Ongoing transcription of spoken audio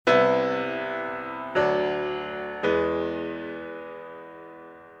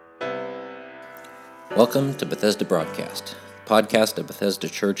Welcome to Bethesda Broadcast, podcast of Bethesda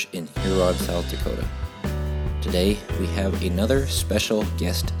Church in Huron, South Dakota. Today, we have another special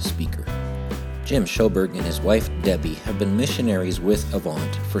guest speaker. Jim Shoberg and his wife Debbie have been missionaries with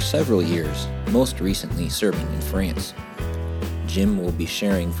Avant for several years, most recently serving in France. Jim will be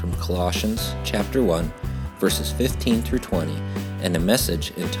sharing from Colossians chapter 1, verses 15 through 20, and a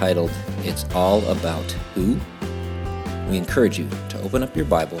message entitled, It's All About Who? We encourage you to open up your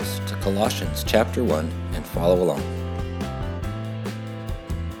Bibles to Colossians chapter 1 and follow along.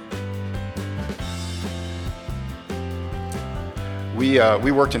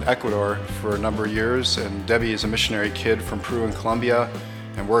 We worked in Ecuador for a number of years, and Debbie is a missionary kid from Peru and Colombia,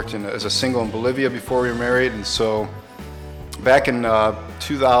 and worked as a single in Bolivia before we were married. And so back in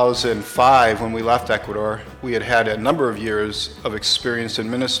 2005, when we left Ecuador, we had a number of years of experience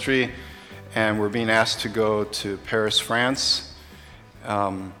in ministry, and we're being asked to go to Paris, France.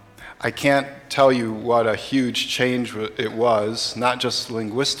 I can't tell you what a huge change it was, not just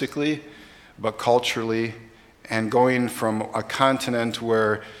linguistically, but culturally, and going from a continent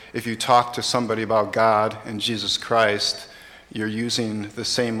where if you talk to somebody about God and Jesus Christ, you're using the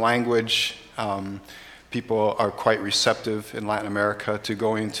same language. People are quite receptive in Latin America to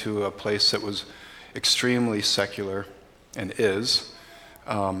going to a place that was extremely secular and is.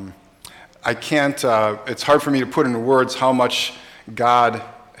 It's hard for me to put into words how much God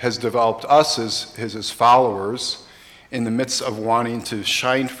has developed us as his followers in the midst of wanting to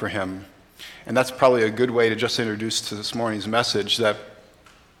shine for him. And that's probably a good way to just introduce to this morning's message that,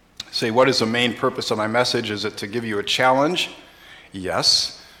 say, what is the main purpose of my message? Is it to give you a challenge?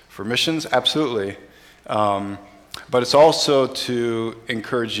 Yes. For missions? Absolutely. But it's also to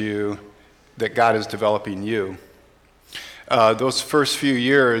encourage you that God is developing you. Those first few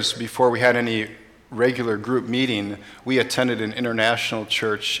years before we had any regular group meeting, we attended an international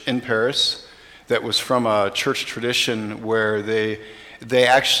church in Paris that was from a church tradition where they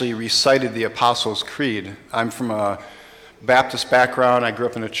actually recited the Apostles' Creed. I'm from a Baptist background. I grew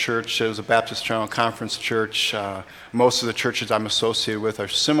up in a church. It was a Baptist General Conference church. Most of the churches I'm associated with are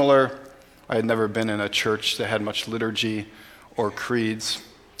similar. I had never been in a church that had much liturgy or creeds.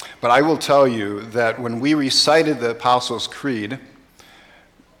 But I will tell you that when we recited the Apostles' Creed,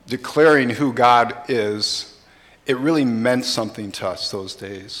 declaring who God is, it really meant something to us those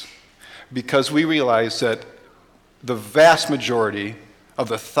days. Because we realized that the vast majority of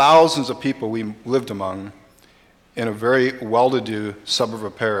the thousands of people we lived among in a very well-to-do suburb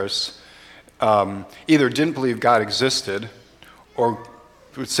of Paris either didn't believe God existed or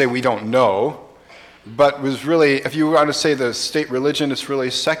would say we don't know, but was really, if you want to say the state religion, it's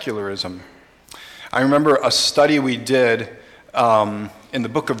really secularism. I remember a study we did in the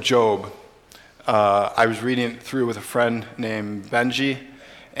book of Job. I was reading it through with a friend named Benji,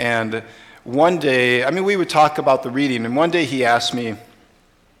 and one day, we would talk about the reading, and one day he asked me,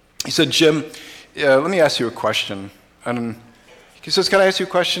 he said, Jim, let me ask you a question. And he says, can I ask you a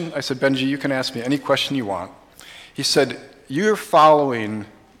question? I said, Benji, you can ask me any question you want. He said, you're following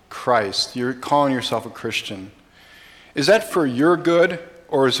Christ, you're calling yourself a Christian. Is that for your good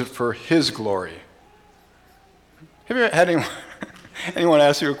or is it for his glory? Have you had anyone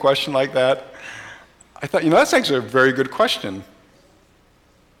ask you a question like that? I thought, that's actually a very good question.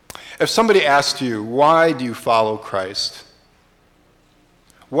 If somebody asked you, why do you follow Christ?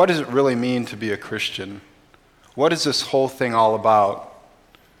 What does it really mean to be a Christian? What is this whole thing all about?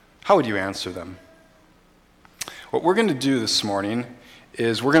 How would you answer them? What we're going to do this morning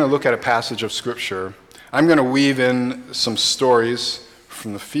is we're going to look at a passage of Scripture. I'm going to weave in some stories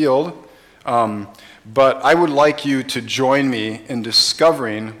from the field, but I would like you to join me in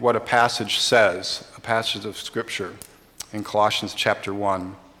discovering what a passage says, a passage of Scripture in Colossians chapter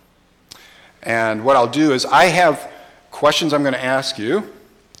 1. And what I'll do is I have questions I'm going to ask you,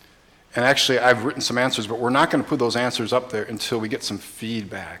 and actually I've written some answers, but we're not going to put those answers up there until we get some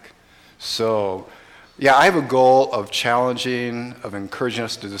feedback. So yeah, I have a goal of challenging, of encouraging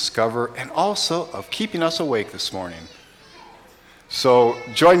us to discover, and also of keeping us awake this morning. So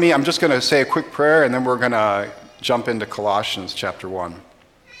join me. I'm just going to say a quick prayer, and then we're going to jump into Colossians chapter 1.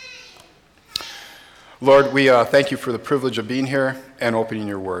 Lord, we thank you for the privilege of being here and opening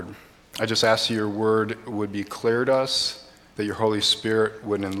your word. I just ask that your word would be clear to us, that your Holy Spirit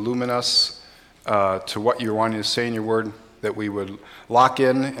would illumine us to what you're wanting to say in your word, that we would lock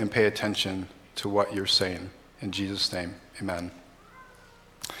in and pay attention to what you're saying. In Jesus' name, amen.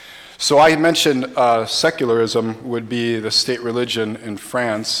 So I mentioned secularism would be the state religion in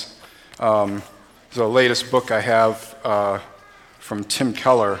France. The latest book I have from Tim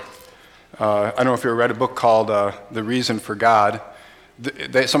Keller. I don't know if you ever read a book called The Reason for God.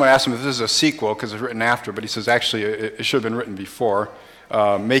 someone asked him if this is a sequel because it's written after, but he says actually it should have been written before,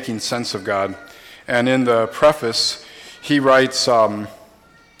 Making Sense of God. And in the preface, he writes,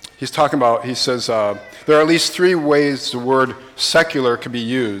 he says, there are at least three ways the word secular can be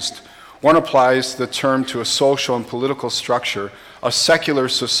used. One applies the term to a social and political structure. A secular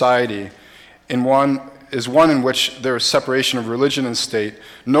society is one in which there is separation of religion and state.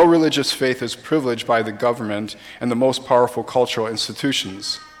 No religious faith is privileged by the government and the most powerful cultural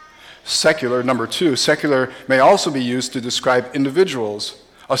institutions. Secular, number two, secular may also be used to describe individuals.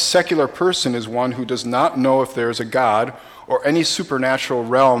 A secular person is one who does not know if there is a God or any supernatural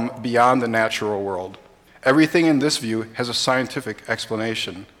realm beyond the natural world. Everything in this view has a scientific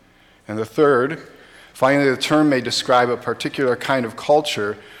explanation. And the third, finally, the term may describe a particular kind of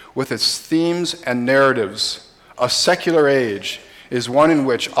culture with its themes and narratives. A secular age is one in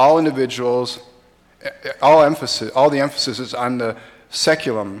which all the emphasis is on the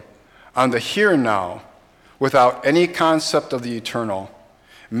seculum, on the here and now, without any concept of the eternal.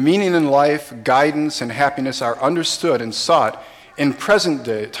 Meaning in life, guidance, and happiness are understood and sought in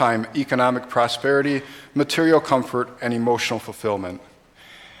present time economic prosperity, material comfort, and emotional fulfillment.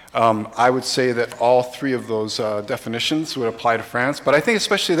 I would say that all three of those definitions would apply to France, but I think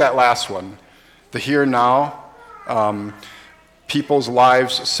especially that last one, the here and now, people's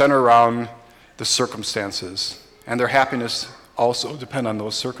lives center around the circumstances, and their happiness also depend on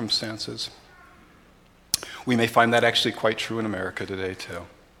those circumstances. We may find that actually quite true in America today, too.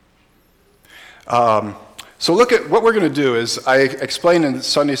 So look at what we're going to do is I explained in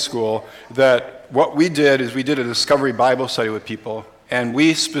Sunday school that what we did is we did a discovery Bible study with people, and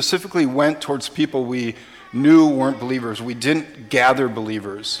we specifically went towards people we knew weren't believers. We didn't gather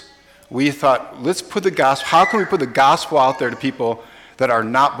believers. We thought, let's put the gospel, how can we put the gospel out there to people that are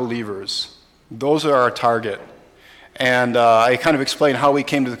not believers? Those are our target. And I kind of explained how we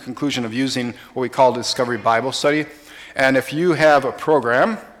came to the conclusion of using what we call Discovery Bible Study. And if you have a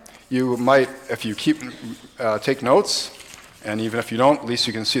program, you might, if you take notes, and even if you don't, at least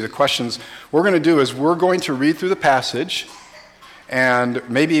you can see the questions. What we're going to do is we're going to read through the passage, and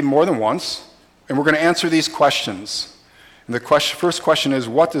maybe more than once, and we're going to answer these questions. And the first question is,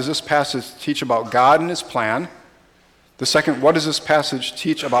 what does this passage teach about God and his plan? The second, what does this passage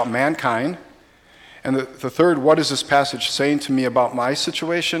teach about mankind? And the third, what is this passage saying to me about my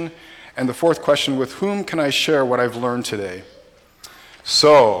situation? And the fourth question, with whom can I share what I've learned today?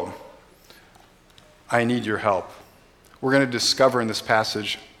 So, I need your help. We're going to discover in this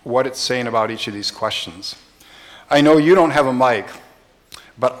passage what it's saying about each of these questions. I know you don't have a mic,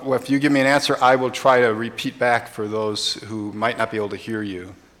 but if you give me an answer, I will try to repeat back for those who might not be able to hear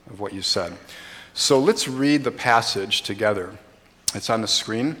you of what you said. So let's read the passage together. It's on the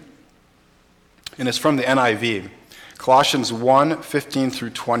screen, and it's from the NIV, Colossians 1:15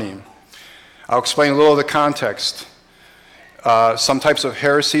 through 20. I'll explain a little of the context. Some types of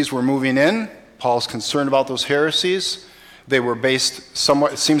heresies were moving in. Paul's concerned about those heresies. They were based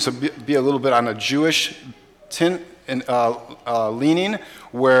somewhat, it seems to be a little bit on a Jewish tint and leaning,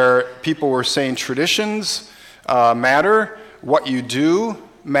 where people were saying traditions matter, what you do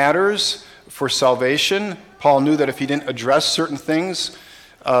matters for salvation. Paul knew that if he didn't address certain things,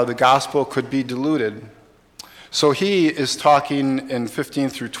 the gospel could be diluted. So he is talking in 15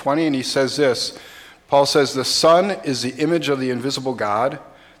 through 20, and he says this. Paul says, the Son is the image of the invisible God,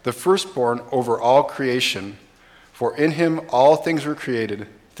 the firstborn over all creation. For in him all things were created,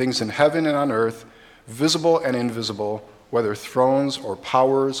 things in heaven and on earth, visible and invisible, whether thrones or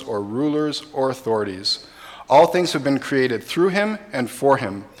powers or rulers or authorities. All things have been created through him and for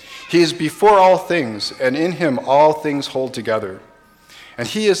him. He is before all things, and in him all things hold together. And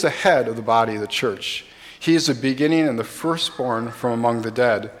he is the head of the body of the church. He is the beginning and the firstborn from among the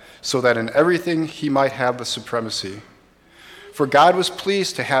dead, so that in everything he might have the supremacy. For God was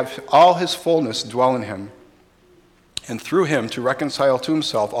pleased to have all his fullness dwell in him, and through him to reconcile to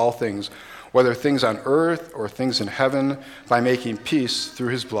himself all things, whether things on earth or things in heaven, by making peace through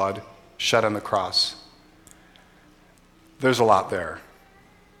his blood shed on the cross. There's a lot there.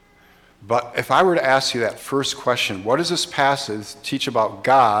 But if I were to ask you that first question, what does this passage teach about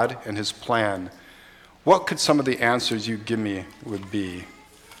God and his plan? What could some of the answers you give me would be?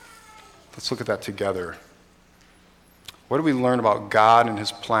 Let's look at that together. What do we learn about God and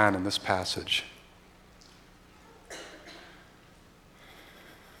his plan in this passage?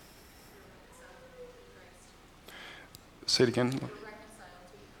 Say it again.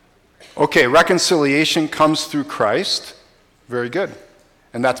 Okay, reconciliation comes through Christ. Very good.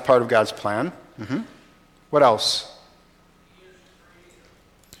 And that's part of God's plan. Mm-hmm. What else?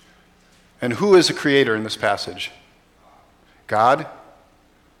 And who is the creator in this passage? God.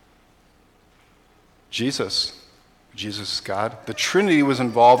 Jesus. Jesus is God. The Trinity was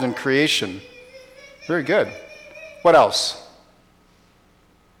involved in creation. Very good. What else?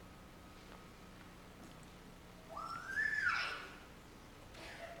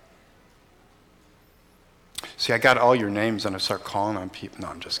 See, I got all your names and I start calling on people. No,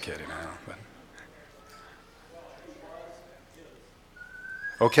 I'm just kidding. I don't, but.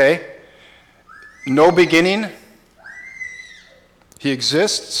 Okay. No beginning. He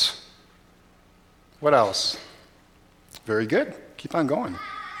exists. What else? Very good. Keep on going.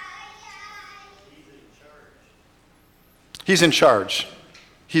 He's in charge.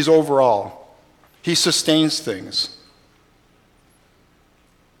 He's overall. He sustains things.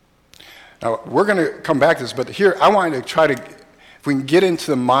 Now, we're going to come back to this, but here I wanted to try to, if we can get into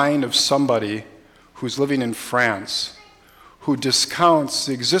the mind of somebody who's living in France, who discounts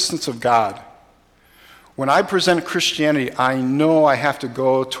the existence of God. When I present Christianity, I know I have to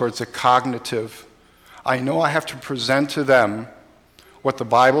go towards the cognitive. I know I have to present to them what the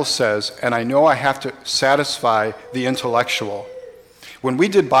Bible says, and I know I have to satisfy the intellectual. When we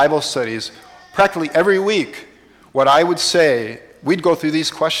did Bible studies, practically every week, what I would say, we'd go through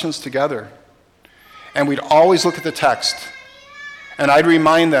these questions together, and we'd always look at the text, and I'd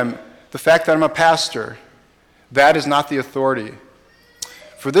remind them, the fact that I'm a pastor, that is not the authority.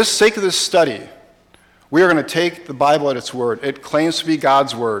 For this sake of this study, we are going to take the Bible at its word. It claims to be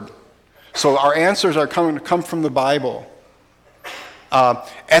God's word. So our answers are going to come from the Bible.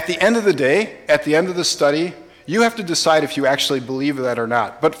 At the end of the day, at the end of the study, you have to decide if you actually believe that or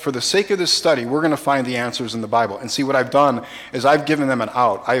not. But for the sake of this study, we're going to find the answers in the Bible. And see, what I've done is I've given them an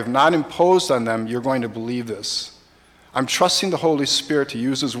out. I have not imposed on them, you're going to believe this. I'm trusting the Holy Spirit to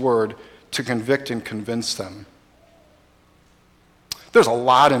use His word to convict and convince them. There's a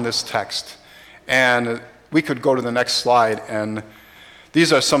lot in this text. And we could go to the next slide, and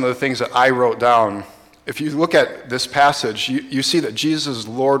these are some of the things that I wrote down. If you look at this passage, you see that Jesus is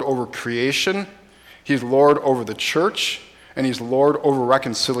Lord over creation, He's Lord over the church, and He's Lord over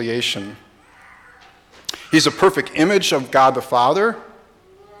reconciliation. He's a perfect image of God the Father,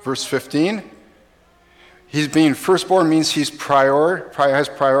 verse 15. He's being firstborn means He's has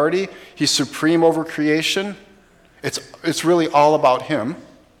priority. He's supreme over creation. It's really all about Him.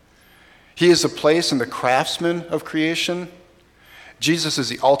 He is the place and the craftsman of creation. Jesus is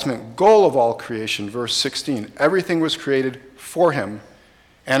the ultimate goal of all creation, verse 16. Everything was created for Him,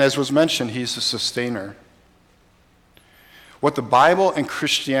 and as was mentioned, He's the sustainer. What the Bible and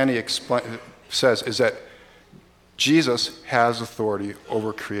Christianity says is that Jesus has authority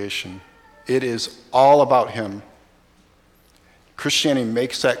over creation. It is all about Him. Christianity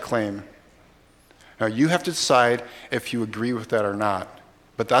makes that claim. Now, you have to decide if you agree with that or not,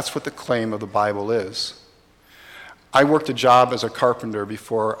 but that's what the claim of the Bible is. I worked a job as a carpenter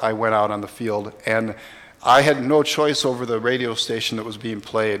before I went out on the field, and I had no choice over the radio station that was being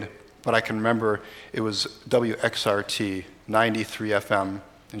played, but I can remember it was WXRT, 93 FM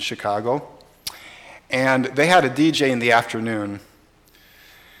in Chicago, and they had a DJ in the afternoon.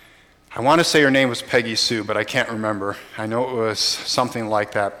 I want to say her name was Peggy Sue, but I can't remember. I know it was something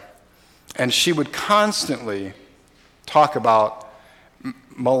like that. And she would constantly talk about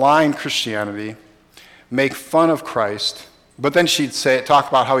malign Christianity, make fun of Christ, but then she'd talk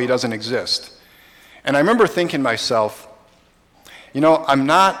about how He doesn't exist. And I remember thinking to myself,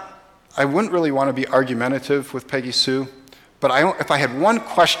 I wouldn't really want to be argumentative with Peggy Sue, but if I had one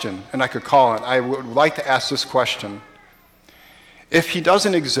question and I could call it, I would like to ask this question. If He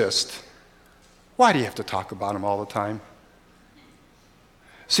doesn't exist, why do you have to talk about Him all the time?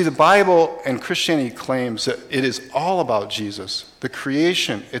 See, the Bible and Christianity claims that it is all about Jesus. The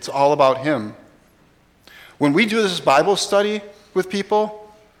creation, it's all about Him. When we do this Bible study with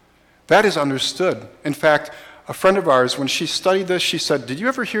people, that is understood. In fact, a friend of ours, when she studied this, she said, "Did you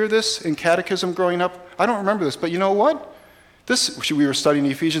ever hear this in catechism growing up? I don't remember this, but you know what? We were studying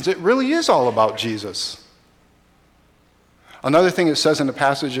Ephesians. It really is all about Jesus." Another thing it says in the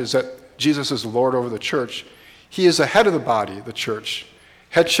passage is that Jesus is Lord over the church. He is the head of the body, the church.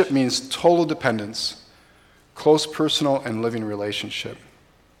 Headship means total dependence, close personal and living relationship.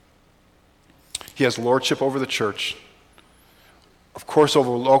 He has lordship over the church, of course over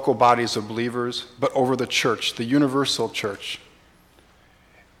local bodies of believers, but over the church, the universal church.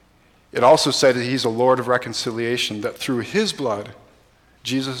 It also said that He's a Lord of reconciliation, that through His blood,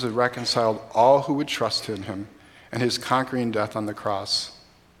 Jesus has reconciled all who would trust in Him and His conquering death on the cross.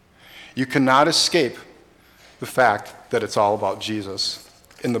 You cannot escape the fact that it's all about Jesus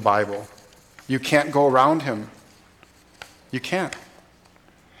in the Bible. You can't go around Him. You can't.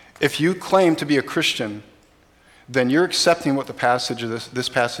 If you claim to be a Christian, then you're accepting what the passage of this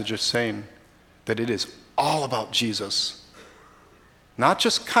passage is saying. that it is all about Jesus. Not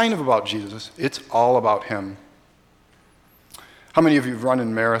just kind of about Jesus, it's all about him. How many of you have run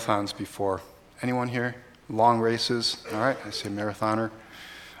in marathons before? Anyone here? Long races? All right, I say marathoner.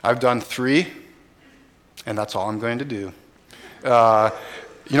 I've done 3, and that's all I'm going to do.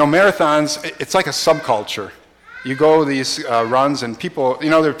 Marathons, it's like a subculture. You go these runs, and people,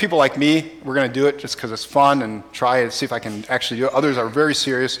 there are people like me, we're going to do it just because it's fun and try it, see if I can actually do it. Others are very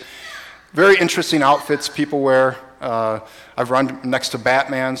serious. Very interesting outfits people wear. I've run next to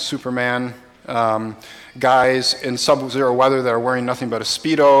Batman, Superman, guys in sub-zero weather that are wearing nothing but a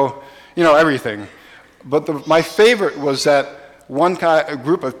Speedo, everything. But my favorite was that a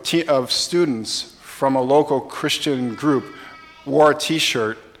group of students from a local Christian group wore a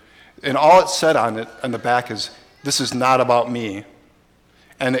T-shirt, and all it said on the back is, "This is not about me."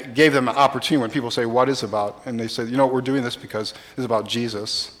 And it gave them an opportunity when people say, "What is it about?" And they said, we're doing this because it's about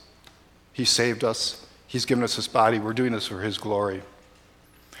Jesus. He saved us. He's given us his body. We're doing this for his glory.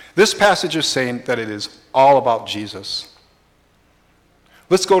 This passage is saying that it is all about Jesus.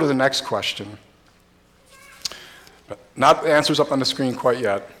 Let's go to the next question. Not the answers up on the screen quite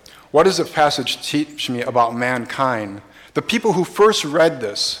yet. What does the passage teach me about mankind? The people who first read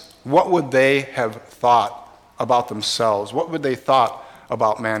this, what would they have thought about themselves? What would they thought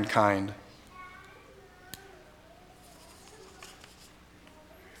about mankind?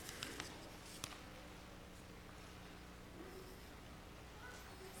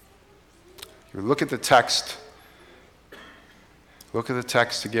 You look at the text. Look at the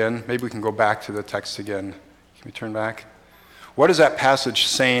text again. Maybe we can go back to the text again. Can we turn back? What is that passage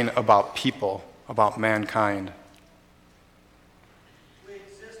saying about people, about mankind? We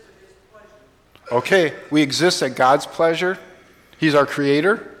exist at his pleasure. Okay, we exist at God's pleasure. He's our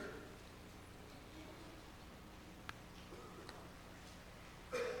creator.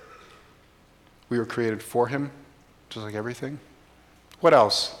 We were created for him, just like everything. What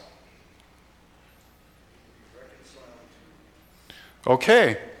else?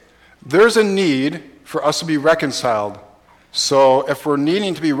 Okay, there's a need for us to be reconciled. So if we're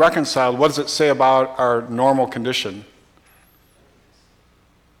needing to be reconciled, what does it say about our normal condition?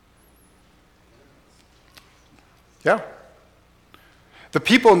 Yeah. The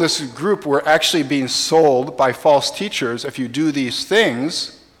people in this group were actually being sold by false teachers. If you do these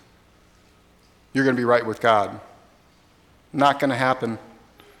things, you're going to be right with God. Not going to happen.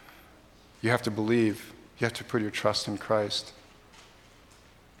 You have to believe. You have to put your trust in Christ.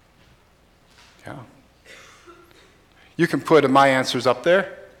 Yeah. You can put my answers up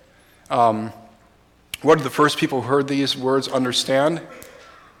there. What did the first people who heard these words understand?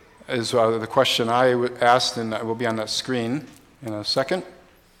 Is the question I asked, and it will be on that screen in a second.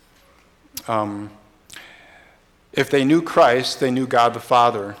 If they knew Christ, they knew God the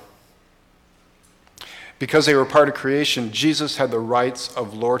Father. Because they were part of creation, Jesus had the rights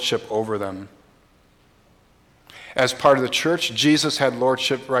of lordship over them. As part of the church, Jesus had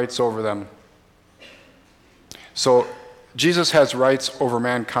lordship rights over them. So Jesus has rights over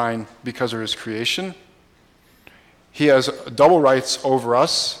mankind because of his creation. He has double rights over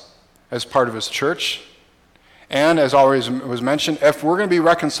us as part of his church. And as always was mentioned, if we're going to be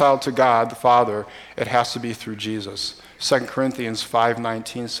reconciled to God the Father, it has to be through Jesus. 2 Corinthians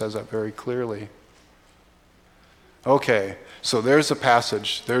 5:19 says that very clearly. Okay, so there's the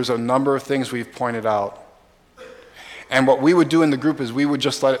passage. There's a number of things we've pointed out. And what we would do in the group is we would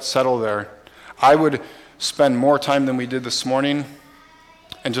just let it settle there. I would spend more time than we did this morning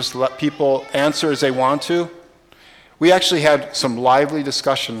and just let people answer as they want to. We actually had some lively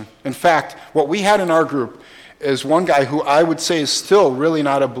discussion. In fact, what we had in our group is one guy who I would say is still really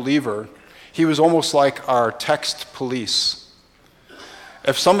not a believer. He was almost like our text police.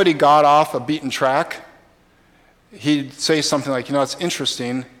 If somebody got off a beaten track, he'd say something like, it's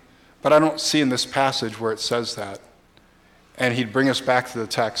interesting, but I don't see in this passage where it says that. And he'd bring us back to the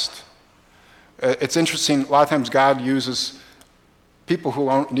text. It's interesting, a lot of times God uses people who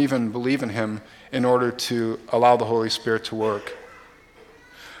don't even believe in him in order to allow the Holy Spirit to work.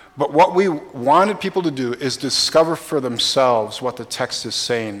 But what we wanted people to do is discover for themselves what the text is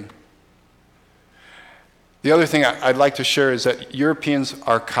saying. The other thing I'd like to share is that Europeans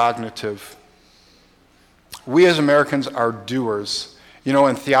are cognitive. We as Americans are doers.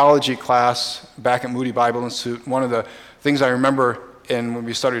 In theology class back at Moody Bible Institute, one of the things I remember when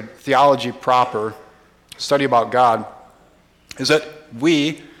we studied theology proper, study about God, is that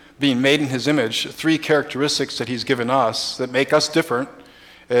we, being made in his image, 3 characteristics that he's given us that make us different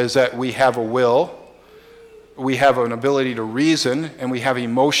is that we have a will, we have an ability to reason, and we have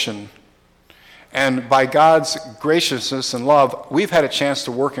emotion. And by God's graciousness and love, we've had a chance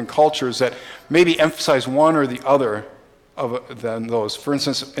to work in cultures that maybe emphasize one or the other than those. For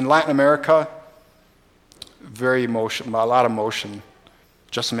instance, in Latin America, a lot of emotion,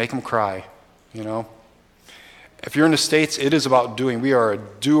 just to make them cry, you know. If you're in the States, it is about doing. We are a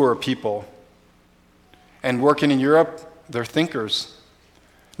doer people. And working in Europe, they're thinkers.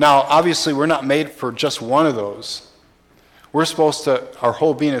 Now, obviously, we're not made for just one of those. Our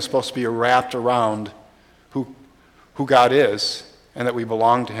whole being is supposed to be wrapped around who God is and that we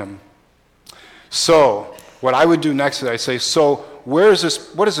belong to him. So, what I would do next is I say, so what is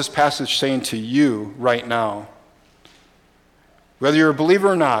this passage saying to you right now? Whether you're a believer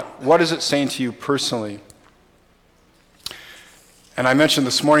or not, what is it saying to you personally? And I mentioned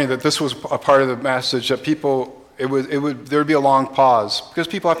this morning that this was a part of the message that there would be a long pause because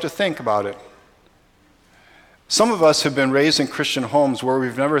people have to think about it. Some of us have been raised in Christian homes where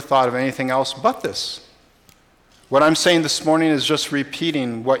we've never thought of anything else but this. What I'm saying this morning is just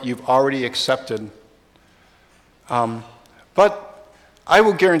repeating what you've already accepted. But I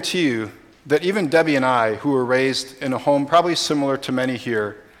will guarantee you that even Debbie and I, who were raised in a home probably similar to many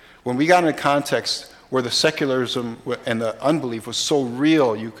here, when we got in a context where the secularism and the unbelief was so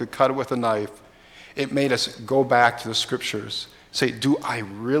real you could cut it with a knife, it made us go back to the scriptures. Say, do I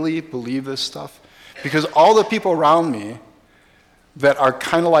really believe this stuff? Because all the people around me that are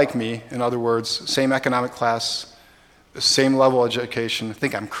kind of like me, in other words, same economic class, same level of education,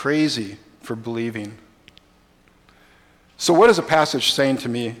 think I'm crazy for believing. So what is a passage saying to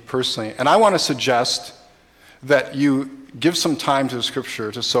me personally? And I want to suggest that you give some time to the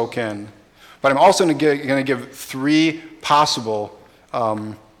scripture to soak in. But I'm also going to give three possible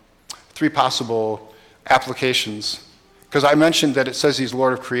applications. Because I mentioned that it says he's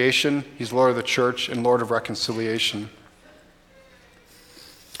Lord of creation, he's Lord of the church, and Lord of reconciliation.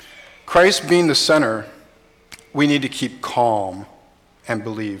 Christ being the center, we need to keep calm and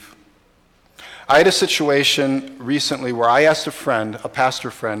believe. I had a situation recently where I asked a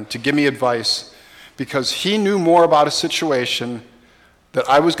pastor friend, to give me advice because he knew more about a situation that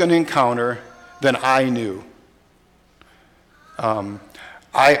I was going to encounter than I knew.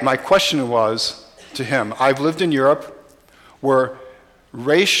 My question was to him, I've lived in Europe where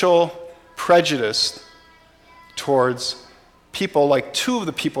racial prejudice towards people, like two of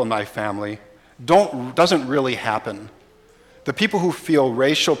the people in my family, doesn't really happen. The people who feel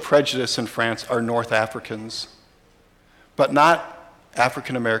racial prejudice in France are North Africans, but not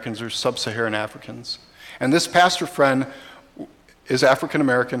African Americans or sub-Saharan Africans. And this pastor friend is African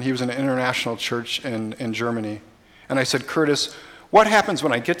American. He was in an international church in Germany. And I said, Curtis, what happens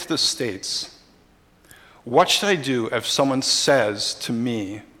when I get to the States? What should I do if someone says to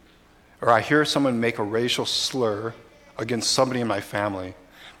me, or I hear someone make a racial slur against somebody in my family?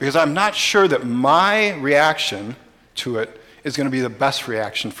 Because I'm not sure that my reaction to it is going to be the best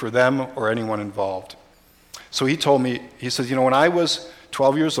reaction for them or anyone involved. So he told me, he says, when I was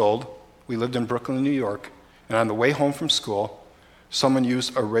 12 years old, we lived in Brooklyn, New York, and on the way home from school, someone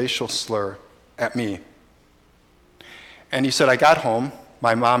used a racial slur at me. And he said, I got home,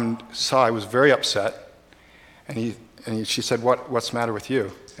 my mom saw I was very upset, and she said, what's the matter with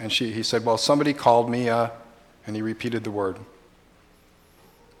you? And he said, well, somebody called me, and he repeated the word.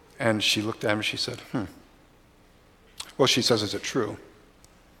 And she looked at him and she said, Well, she says, is it true?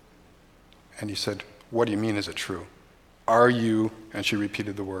 And he said, what do you mean, is it true? Are you? And she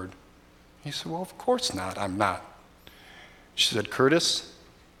repeated the word. He said, well, of course not, I'm not. She said, Curtis,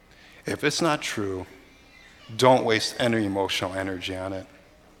 if it's not true, don't waste any emotional energy on it.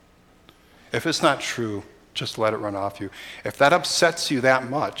 If it's not true, just let it run off you. If that upsets you that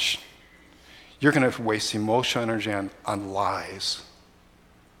much, you're going to waste emotional energy on lies.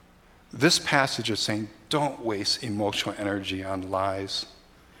 This passage is saying, don't waste emotional energy on lies.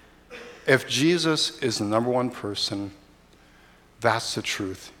 If Jesus is the number one person, that's the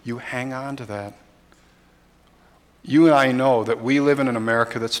truth. You hang on to that. You and I know that we live in an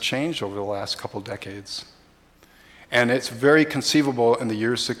America that's changed over the last couple decades. And it's very conceivable in the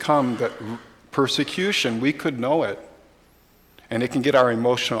years to come that persecution, we could know it. And it can get our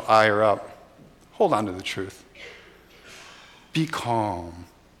emotional ire up. Hold on to the truth. Be calm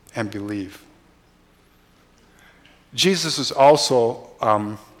and believe. Jesus is also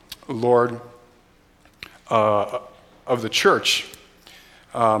Lord of the church.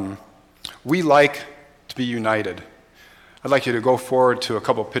 We like to be united. I'd like you to go forward to a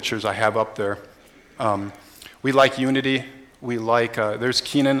couple pictures I have up there. We like unity. We like, there's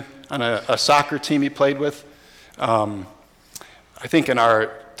Keenan on a soccer team he played with. I think in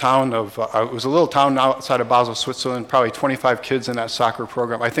our town of, it was a little town outside of Basel, Switzerland, probably 25 kids in that soccer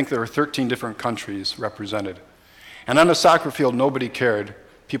program. I think there were 13 different countries represented. And on the soccer field, nobody cared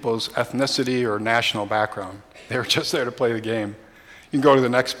people's ethnicity or national background. They were just there to play the game. You can go to the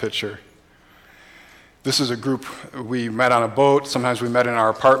next picture. This is a group we met on a boat. Sometimes we met in our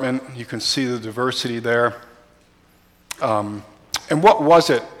apartment. You can see the diversity there. And what was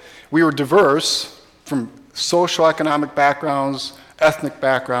it? We were diverse from social economic backgrounds, ethnic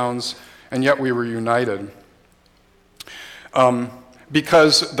backgrounds, and yet we were united.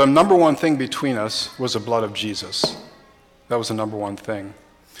 Because the number one thing between us was the blood of Jesus. That was the number one thing.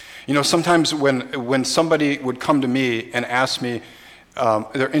 You know, sometimes when somebody would come to me and ask me,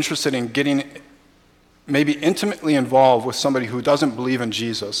 they're interested in getting maybe intimately involved with somebody who doesn't believe in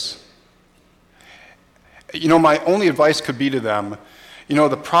Jesus. You know, my only advice could be to them, you know,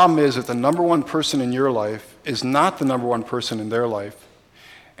 the problem is that the number one person in your life is not the number one person in their life.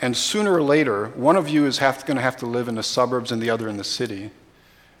 And sooner or later, one of you is going to have to live in the suburbs and the other in the city.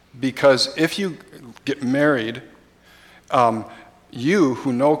 Because if you get married, you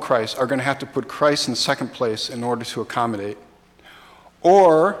who know Christ are going to have to put Christ in second place in order to accommodate.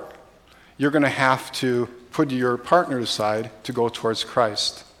 Or you're going to have to put your partner aside to go towards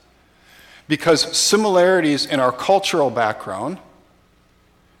Christ. Because similarities in our cultural background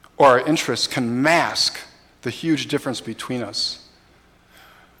or our interests can mask the huge difference between us.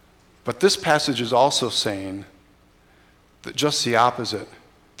 But this passage is also saying that just the opposite.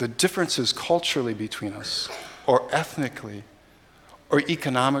 The differences culturally between us, or ethnically, or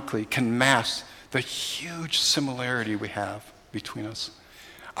economically, can mask the huge similarity we have between us.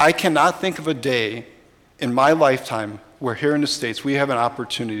 I cannot think of a day in my lifetime where here in the States we have an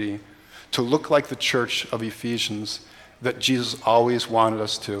opportunity to look like the church of Ephesians that Jesus always wanted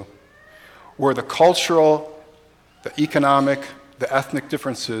us to, where the cultural, the economic, the ethnic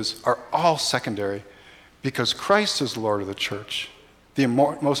differences are all secondary because Christ is Lord of the church. The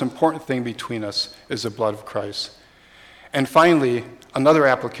most important thing between us is the blood of Christ. And finally, another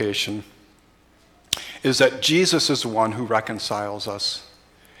application is that Jesus is the one who reconciles us.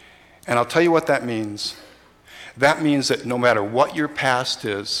 And I'll tell you what that means. That means that no matter what your past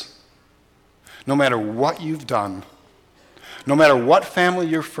is, no matter what you've done, no matter what family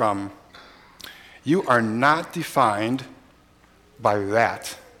you're from, you are not defined by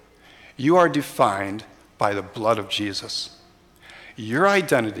that. You are defined by the blood of Jesus. Your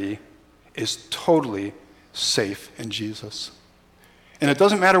identity is totally safe in Jesus. And it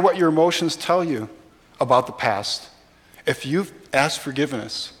doesn't matter what your emotions tell you about the past. If you've asked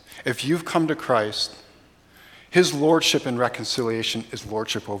forgiveness, if you've come to Christ, his lordship and reconciliation is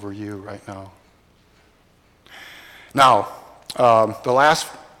lordship over you right now. Now, the last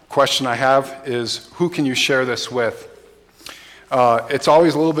question I have is, who can you share this with? It's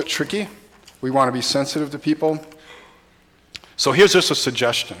always a little bit tricky. We want to be sensitive to people. So here's just a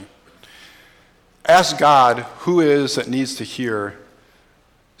suggestion. Ask God who it is that needs to hear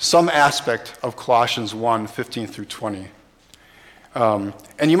some aspect of Colossians 1, 15 through 20. And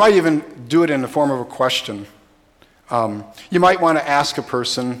you might even do it in the form of a question. You might want to ask a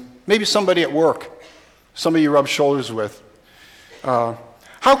person, maybe somebody at work, somebody you rub shoulders with,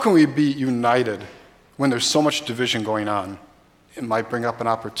 how can we be united when there's so much division going on? It might bring up an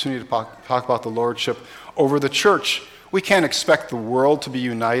opportunity to talk about the lordship over the church. We can't expect the world to be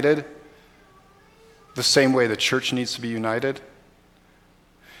united the same way the church needs to be united.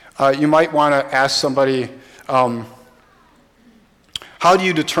 You might want to ask somebody, how do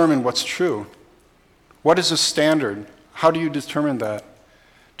you determine what's true? What is the standard? How do you determine that?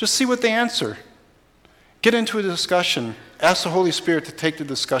 Just see what they answer. Get into a discussion. Ask the Holy Spirit to take the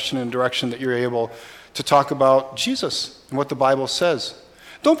discussion in a direction that you're able to talk about Jesus and what the Bible says.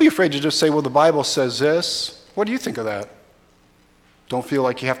 Don't be afraid to just say, well, the Bible says this. What do you think of that? Don't feel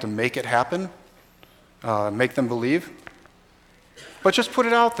like you have to make it happen, make them believe. But just put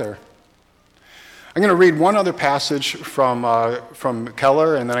it out there. I'm going to read one other passage from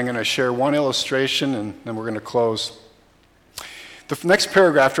Keller, and then I'm going to share one illustration, and then we're going to close. The next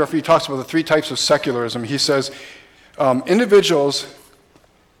paragraph, after he talks about the three types of secularism, he says, individuals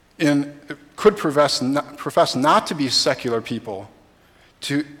could profess not to be secular people,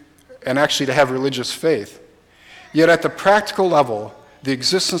 and actually to have religious faith. Yet at the practical level, the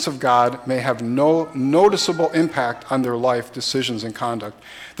existence of God may have no noticeable impact on their life, decisions, and conduct.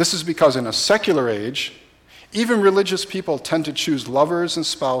 This is because in a secular age, even religious people tend to choose lovers and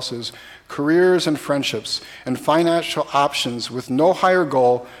spouses, careers and friendships, and financial options with no higher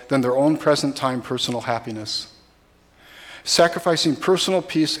goal than their own present time personal happiness. Sacrificing personal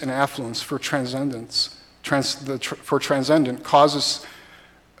peace and affluence for transcendent causes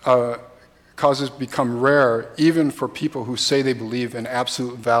causes become rare even for people who say they believe in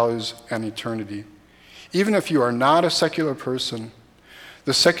absolute values and eternity. Even if you are not a secular person,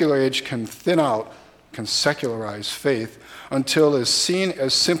 the secular age can thin out, can secularize faith until it is seen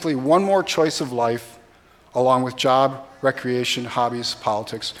as simply one more choice of life along with job, recreation, hobbies,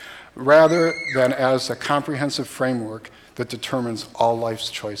 politics, rather than as a comprehensive framework that determines all life's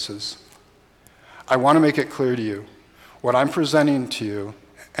choices. I want to make it clear to you, what I'm presenting to you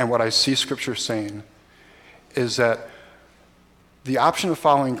and what I see Scripture saying is that the option of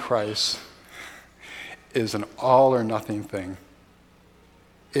following Christ is an all or nothing thing.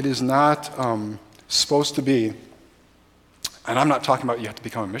 It is not supposed to be, and I'm not talking about you have to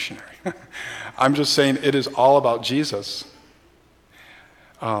become a missionary. I'm just saying it is all about Jesus.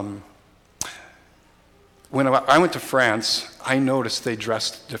 When I went to France, I noticed they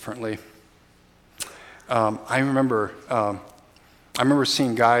dressed differently. I remember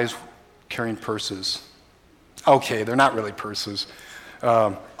seeing guys carrying purses. Okay, they're not really purses.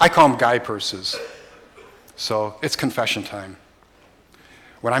 I call them guy purses. So it's confession time.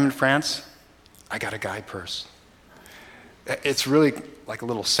 When I'm in France, I got a guy purse. It's really like a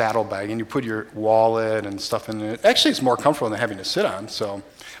little saddlebag, and you put your wallet and stuff in it. Actually, it's more comfortable than having to sit on.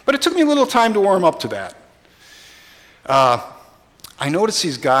 But it took me a little time to warm up to that. I noticed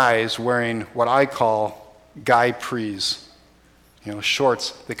these guys wearing what I call guy prees,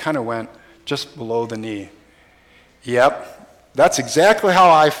 shorts. They kind of went just below the knee. Yep, that's exactly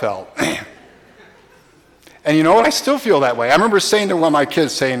how I felt. And you know what? I still feel that way. I remember saying to one of my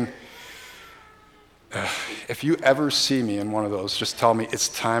kids, if you ever see me in one of those, just tell me it's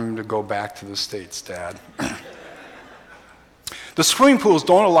time to go back to the States, Dad. The swimming pools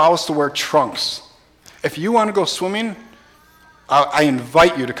don't allow us to wear trunks. If you want to go swimming, I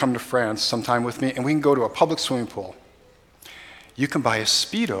invite you to come to France sometime with me, and we can go to a public swimming pool. You can buy a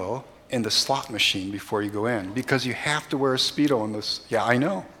Speedo in the slot machine before you go in, because you have to wear a Speedo in this. Yeah, I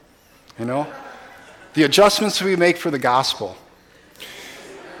know. The adjustments we make for the gospel.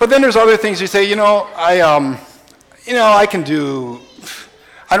 But then there's other things you say, I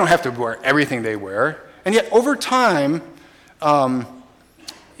don't have to wear everything they wear. And yet over time, some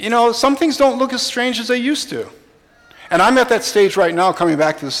things don't look as strange as they used to. And I'm at that stage right now coming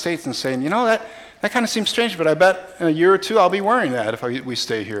back to the States and saying, that kind of seems strange, but I bet in a year or two I'll be wearing that if we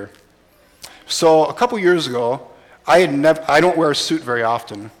stay here. So a couple years ago, I don't wear a suit very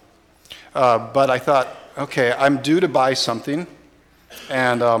often. But I thought, okay, I'm due to buy something,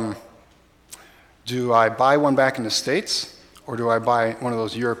 and do I buy one back in the States, or do I buy one of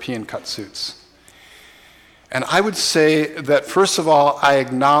those European cut suits? And I would say that, first of all, I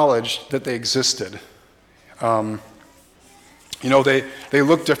acknowledged that they existed. They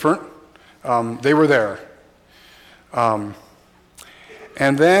look different. They were there. And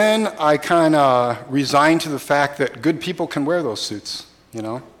then I kind of resigned to the fact that good people can wear those suits,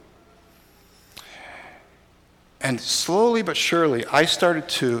 And slowly but surely, I started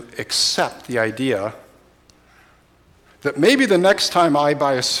to accept the idea that maybe the next time I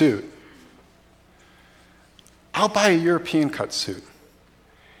buy a suit, I'll buy a European cut suit.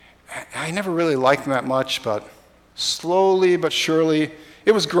 I never really liked them that much, but slowly but surely,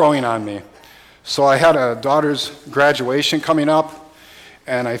 it was growing on me. So I had a daughter's graduation coming up,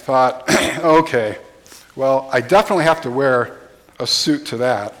 and I thought, okay, well, I definitely have to wear a suit to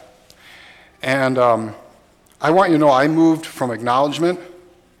that. And I want you to know I moved from acknowledgement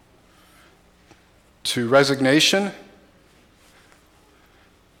to resignation,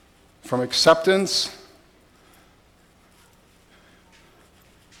 from acceptance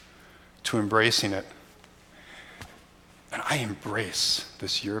to embracing it. And I embrace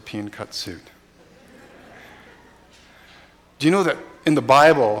this European cut suit. Do you know that in the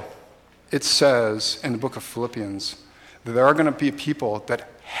Bible, it says in the book of Philippians that there are going to be people that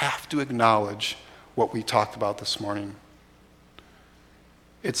have to acknowledge what we talked about this morning?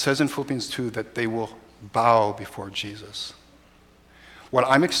 It says in Philippians 2 that they will bow before Jesus. What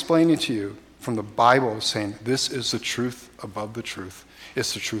I'm explaining to you from the Bible is saying this is the truth above the truth.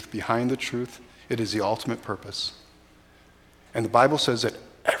 It's the truth behind the truth. It is the ultimate purpose. And the Bible says that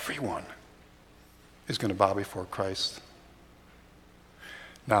everyone is going to bow before Christ.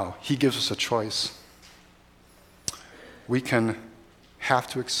 Now, he gives us a choice. We can have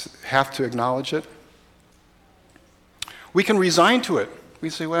to acknowledge it. We can resign to it. We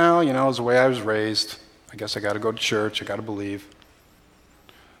say, well, it's the way I was raised. I guess I got to go to church. I got to believe.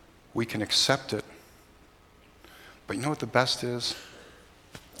 We can accept it. But you know what the best is?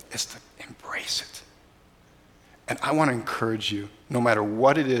 It's to embrace it. And I want to encourage you, no matter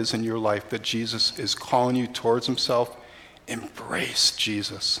what it is in your life that Jesus is calling you towards himself, Embrace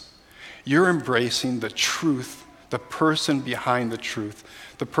Jesus. You're embracing the truth, the person behind the truth,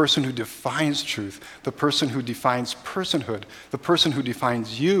 the person who defines truth, the person who defines personhood, the person who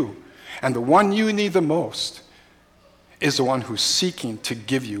defines you. And the one you need the most is the one who's seeking to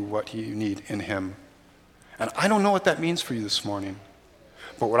give you what you need in him. And I don't know what that means for you this morning,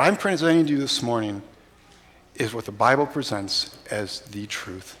 but what I'm presenting to you this morning is what the Bible presents as the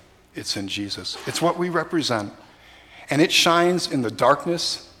truth. It's in Jesus. It's what we represent. And it shines in the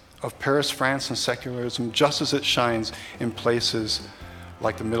darkness of Paris, France, and secularism, just as it shines in places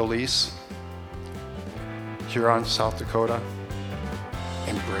like the Middle East, Huron, South Dakota.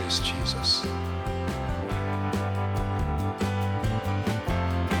 Embrace Jesus.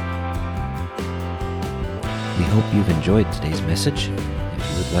 We hope you've enjoyed today's message.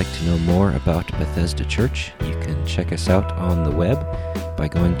 If you would like to know more about Bethesda Church, you can check us out on the web by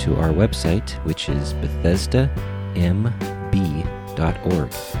going to our website, which is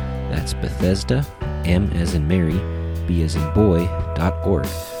BethesdaMB.org. That's Bethesda, M as in Mary, B as in boy.org.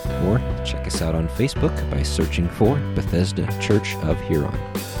 Or check us out on Facebook by searching for Bethesda Church of Huron.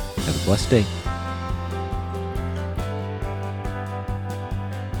 Have a blessed day.